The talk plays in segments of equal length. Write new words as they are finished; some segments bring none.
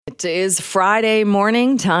It is Friday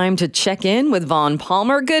morning, time to check in with Vaughn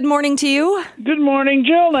Palmer. Good morning to you. Good morning,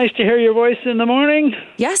 Jill. Nice to hear your voice in the morning.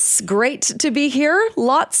 Yes, great to be here.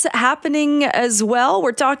 Lots happening as well.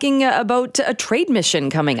 We're talking about a trade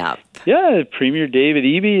mission coming up. Yeah, Premier David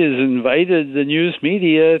Eby has invited the news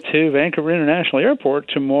media to Vancouver International Airport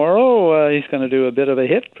tomorrow. He's going to do a bit of a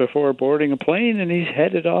hit before boarding a plane, and he's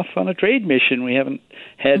headed off on a trade mission. We haven't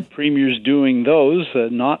had premiers doing those,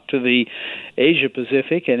 not to the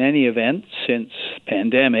Asia-Pacific in any event since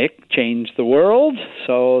pandemic changed the world.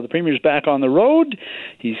 So the premier's back on the road.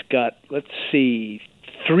 He's got, 3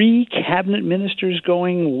 cabinet ministers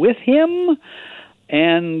going with him.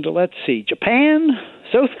 And Japan,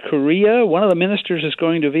 South Korea, one of the ministers is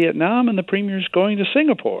going to Vietnam, and the premier's going to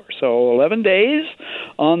Singapore. So 11 days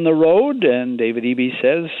on the road, and David Eby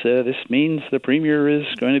says this means the premier is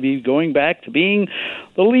going to be going back to being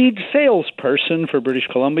the lead salesperson for British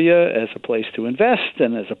Columbia as a place to invest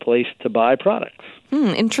and as a place to buy products.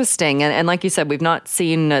 Interesting. And like you said, we've not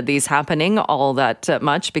seen these happening all that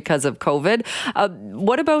much because of COVID.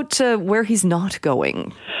 What about where he's not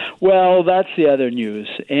going? Well, that's the other news.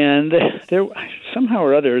 And there, somehow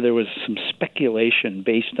or other, there was some speculation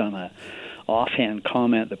based on a offhand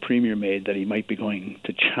comment the premier made that he might be going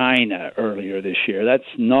to China earlier this year. That's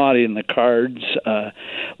not in the cards.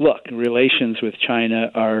 Look, relations with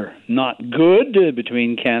China are not good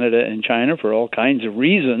between Canada and China for all kinds of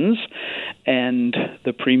reasons, and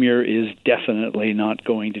the premier is definitely not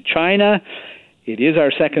going to China. It is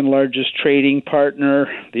our second largest trading partner.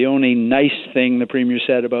 The only nice thing the premier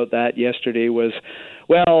said about that yesterday was,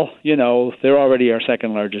 well, they're already our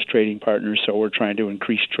second largest trading partner, so we're trying to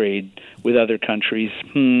increase trade with other countries.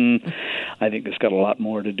 I think it's got a lot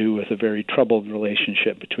more to do with a very troubled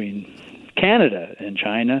relationship between Canada and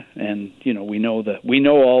China, and we know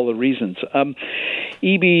all the reasons.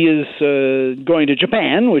 Eby is going to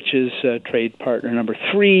Japan, which is trade partner number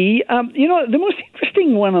 3. The most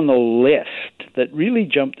interesting one on the list that really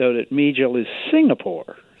jumped out at me, Jill, is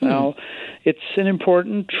Singapore. Now, it's an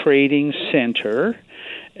important trading center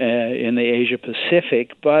in the Asia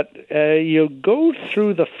Pacific, but you'll go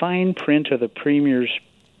through the fine print of the premier's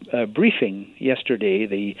briefing yesterday,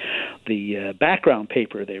 the background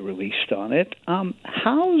paper they released on it,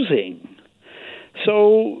 housing.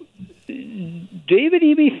 So David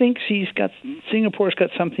Eby thinks Singapore's got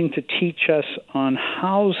something to teach us on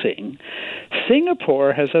housing.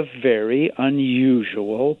 Singapore has a very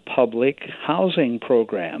unusual public housing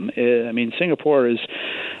program. Singapore is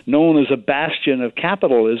known as a bastion of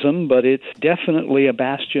capitalism, but it's definitely a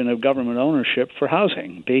bastion of government ownership for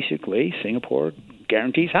housing. Basically, Singapore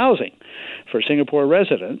guarantees housing for Singapore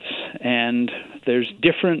residents, and there's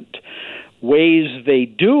different ways they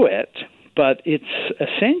do it, but it's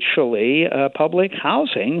essentially public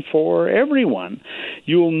housing for everyone.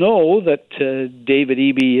 You'll know that David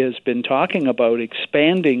Eby has been talking about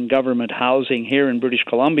expanding government housing here in British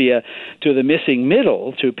Columbia to the missing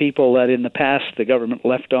middle, to people that in the past the government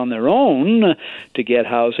left on their own to get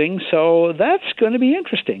housing. So that's going to be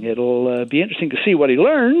interesting. It'll be interesting to see what he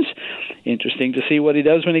learns, interesting to see what he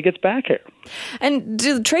does when he gets back here. And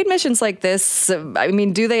do trade missions like this,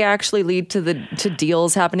 do they actually lead to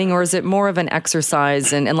deals happening, or is it more of an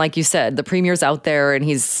exercise? And like you said, the premier's out there and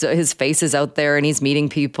his face is out there and he's meeting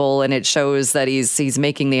people, and it shows that he's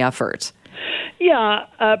making the effort. Yeah,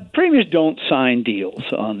 premiers don't sign deals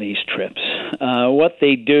on these trips. What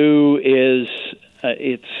they do is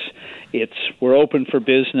it's we're open for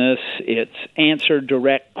business. It's answer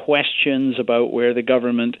direct questions about where the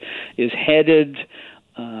government is headed.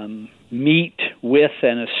 Meet with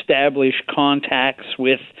and establish contacts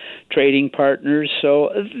with trading partners. So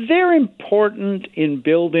they're important in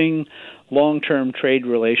building long-term trade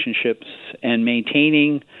relationships and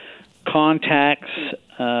maintaining contacts.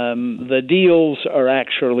 The deals are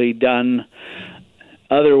actually done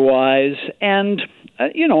otherwise, and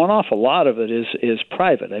an awful lot of it is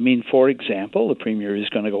private. For example, the premier is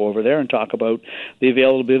going to go over there and talk about the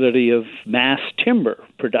availability of mass timber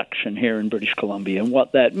production here in British Columbia and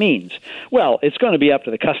what that means. Well, it's going to be up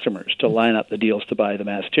to the customers to line up the deals to buy the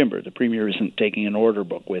mass timber. The premier isn't taking an order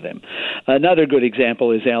book with him. Another good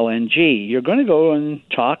example is LNG. You're going to go and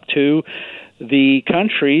talk to the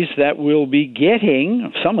countries that will be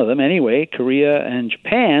getting, some of them anyway, Korea and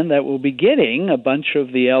Japan, that will be getting a bunch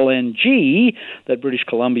of the LNG that British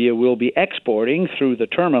Columbia will be exporting through the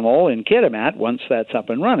terminal in Kitimat once that's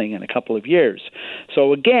up and running in a couple of years.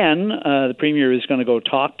 So again, the premier is going to go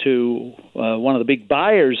talk to one of the big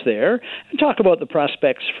buyers there and talk about the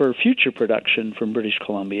prospects for future production from British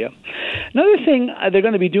Columbia. Another thing they're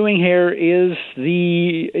going to be doing here is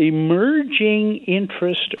the emerging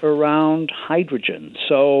interest around hydrogen.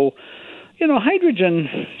 So, hydrogen,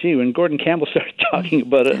 when Gordon Campbell started talking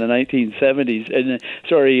about it in the 1970s,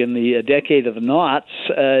 in the decade of the noughts,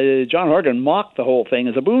 John Horgan mocked the whole thing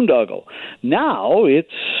as a boondoggle. Now it's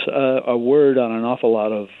a word on an awful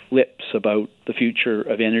lot of lips about the future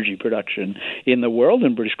of energy production in the world,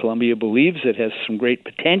 and British Columbia believes it has some great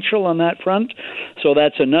potential on that front. So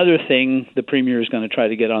that's another thing the Premier is going to try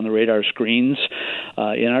to get on the radar screens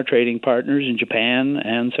in our trading partners in Japan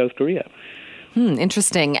and South Korea.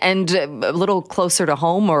 Interesting. And a little closer to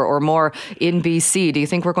home or more in BC, do you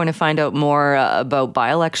think we're going to find out more about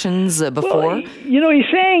by-elections before? Well, he's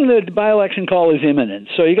saying that the by-election call is imminent.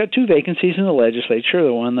 So you got two vacancies in the legislature,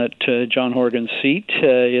 the one that John Horgan's seat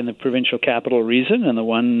in the provincial capital region, and the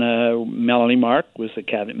one Melanie Mark was the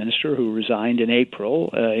cabinet minister who resigned in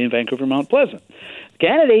April in Vancouver Mount Pleasant.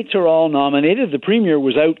 Candidates are all nominated. The Premier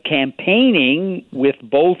was out campaigning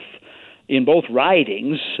in both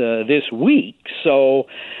ridings this week. So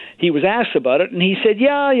he was asked about it, and he said,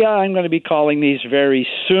 yeah, I'm going to be calling these very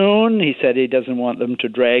soon. He said he doesn't want them to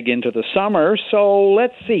drag into the summer. So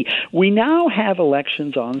let's see. We now have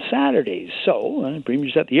elections on Saturdays. So the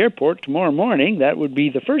Premier's at the airport tomorrow morning. That would be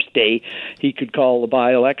the first day he could call the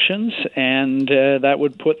by-elections, and that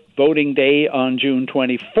would put voting day on June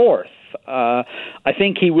 24th. I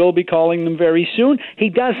think he will be calling them very soon. He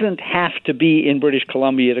doesn't have to be in British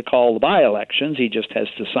Columbia to call the by-elections. He just has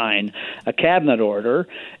to sign a cabinet order.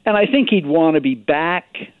 And I think he'd want to be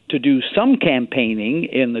back to do some campaigning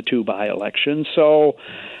in the two by-elections. So,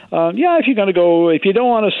 if you're going to if you don't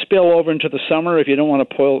want to spill over into the summer, if you don't want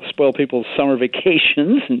to spoil people's summer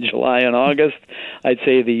vacations in July and August, I'd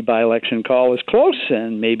say the by-election call is close,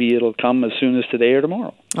 and maybe it'll come as soon as today or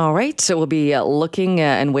tomorrow. All right, so we'll be looking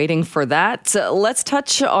and waiting for that. Let's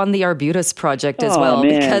touch on the Arbutus project as well,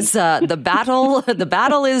 because the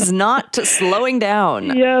battle is not slowing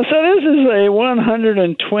down. Yeah, so this is a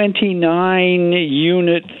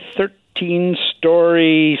 129-unit,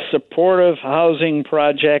 13-story supportive housing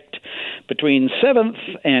project between 7th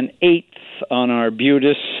and 8th on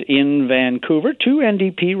Arbutus in Vancouver. Two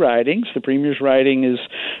NDP ridings. The Premier's riding is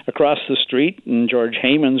across the street, and George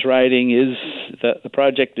Heyman's riding is the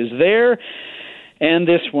project is there. And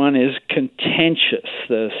this one is contentious.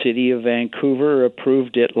 The City of Vancouver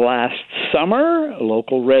approved it last summer.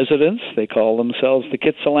 Local residents, they call themselves the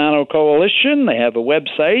Kitsilano Coalition. They have a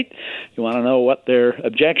website. If you want to know what their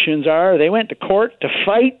objections are, they went to court to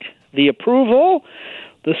fight the approval.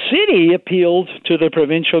 The city appealed to the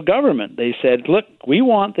provincial government. They said, look, we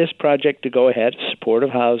want this project to go ahead,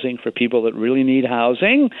 supportive housing for people that really need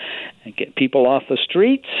housing, and get people off the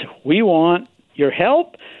streets. We want your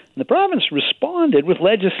help. And the province responded with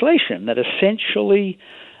legislation that essentially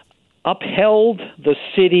upheld the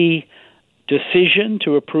city decision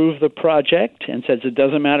to approve the project and says it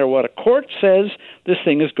doesn't matter what a court says, this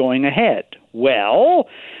thing is going ahead. Well,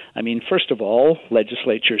 first of all,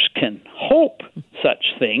 legislatures can hope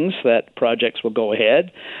such things, that projects will go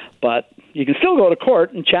ahead, but you can still go to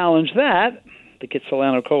court and challenge that. The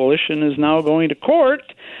Kitsilano Coalition is now going to court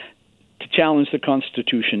to challenge the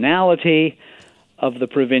constitutionality of the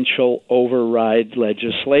provincial override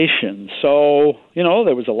legislation. So,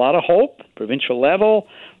 there was a lot of hope, provincial level.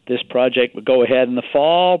 This project would go ahead in the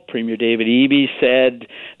fall. Premier David Eby said,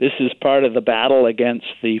 this is part of the battle against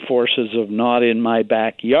the forces of not in my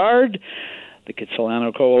backyard. The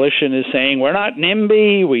Kitsilano Coalition is saying, we're not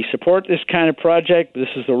NIMBY, we support this kind of project, this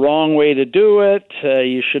is the wrong way to do it,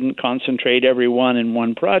 you shouldn't concentrate everyone in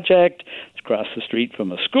one project, it's across the street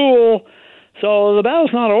from a school. So the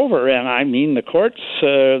battle's not over, and the courts,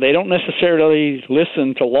 they don't necessarily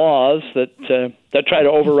listen to laws that try to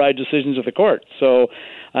override decisions of the court. So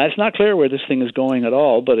it's not clear where this thing is going at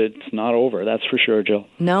all, but it's not over, that's for sure, Jill.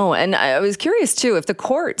 No, and I was curious, too, if the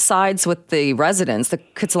court sides with the residents, the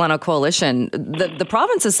Kitsilano Coalition, the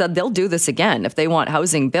province has said they'll do this again if they want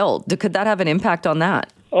housing built. Could that have an impact on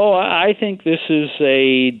that? Oh, I think this is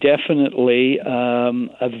definitely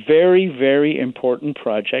a very, very important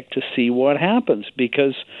project to see what happens,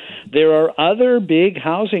 because there are other big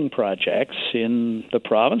housing projects in the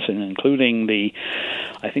province, and including the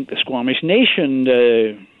Squamish Nation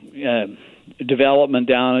development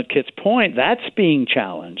down at Kitts Point. That's being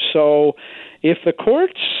challenged. So if the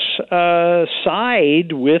courts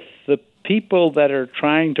side with the people that are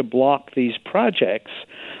trying to block these projects,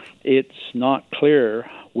 it's not clear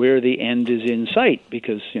where the end is in sight,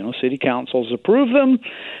 because city councils approve them.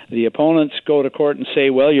 The opponents go to court and say,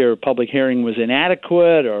 well, your public hearing was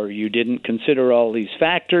inadequate, or you didn't consider all these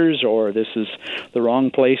factors, or this is the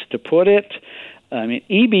wrong place to put it.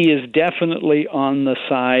 Eby is definitely on the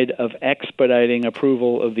side of expediting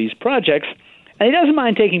approval of these projects. And he doesn't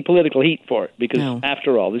mind taking political heat for it because,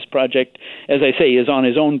 after all, this project, as I say, is on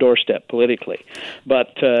his own doorstep politically.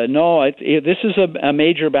 But this is a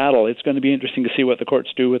major battle. It's going to be interesting to see what the courts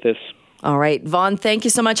do with this. All right. Vaughn, thank you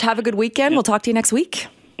so much. Have a good weekend. We'll talk to you next week.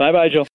 Bye-bye, Jill.